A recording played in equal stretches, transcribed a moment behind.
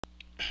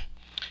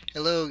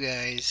Hello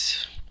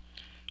guys,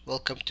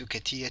 welcome to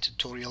CATIA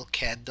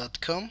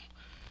tutorialcat.com.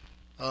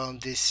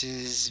 This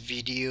is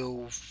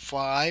video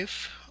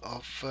 5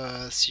 of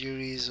a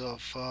series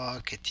of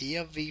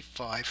CATIA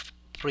V5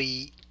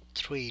 Pre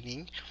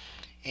Training,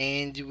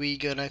 and we're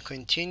gonna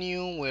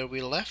continue where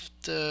we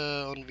left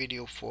on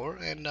video 4.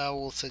 And I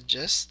will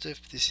suggest,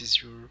 if this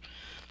is your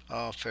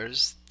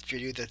first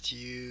video that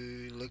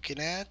you looking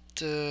at,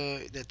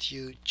 that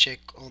you check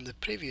on the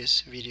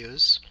previous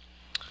videos,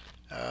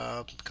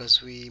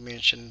 because we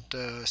mentioned,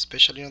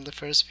 especially on the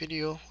first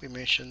video, we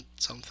mentioned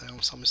some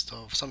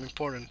stuff, some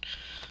important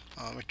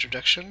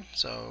introduction.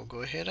 So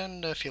go ahead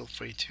and feel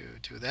free to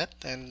do that.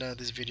 And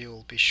this video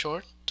will be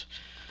short.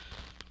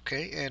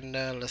 Okay, and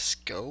let's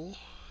go.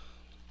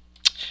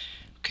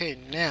 Okay,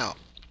 now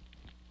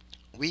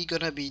we're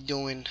gonna be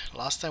doing.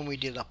 Last time we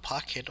did a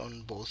pocket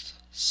on both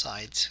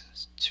sides,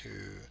 to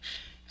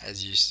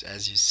as you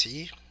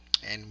see,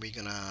 and we're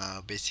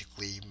gonna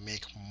basically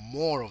make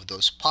more of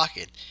those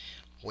pockets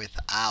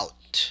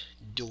without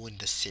doing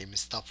the same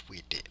stuff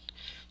we did.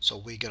 So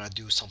we're gonna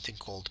do something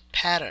called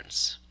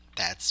patterns.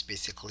 That's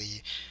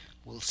basically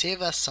will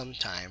save us some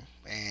time,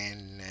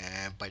 and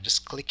by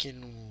just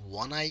clicking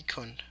one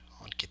icon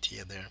on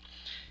CATIA there,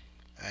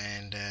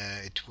 and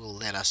it will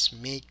let us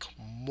make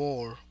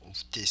more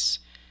of these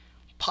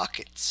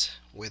pockets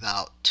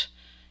without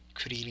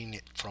creating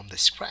it from the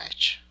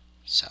scratch.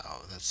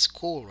 So that's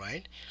cool,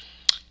 right?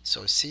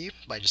 So see,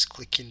 by just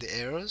clicking the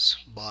arrows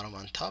bottom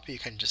and top, you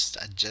can just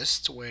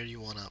adjust where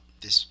you wanna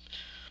this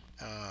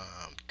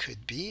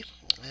could be.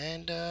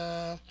 And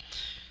now,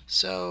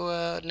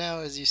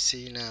 as you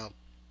see now,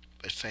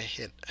 if I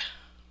hit,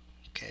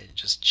 okay,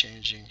 just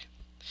changing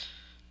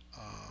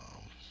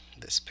um,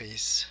 the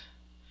space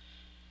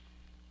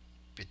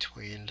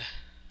between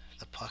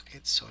the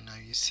pockets, so now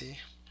you see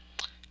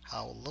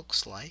how it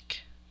looks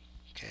like.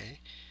 Okay,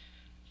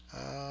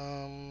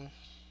 um,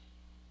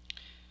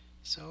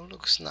 so it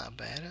looks not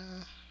bad.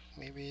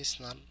 Maybe it's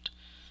not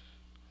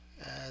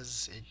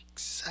as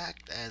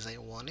exact as I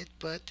want it,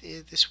 but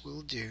this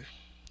will do.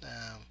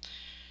 Um,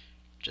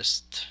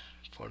 just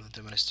for the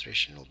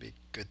demonstration will be a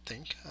good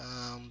thing.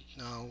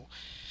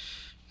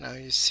 Now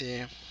you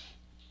see.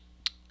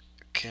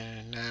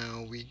 Okay,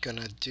 now we're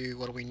gonna do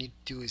what we need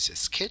to do is a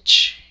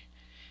sketch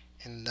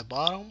in the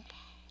bottom,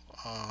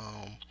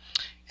 um,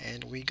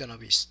 and we're gonna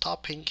be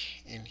stopping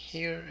in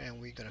here, and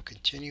we're gonna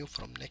continue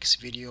from next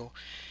video,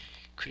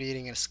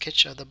 creating a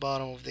sketch at the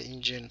bottom of the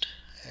engine,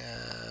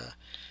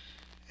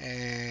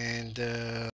 and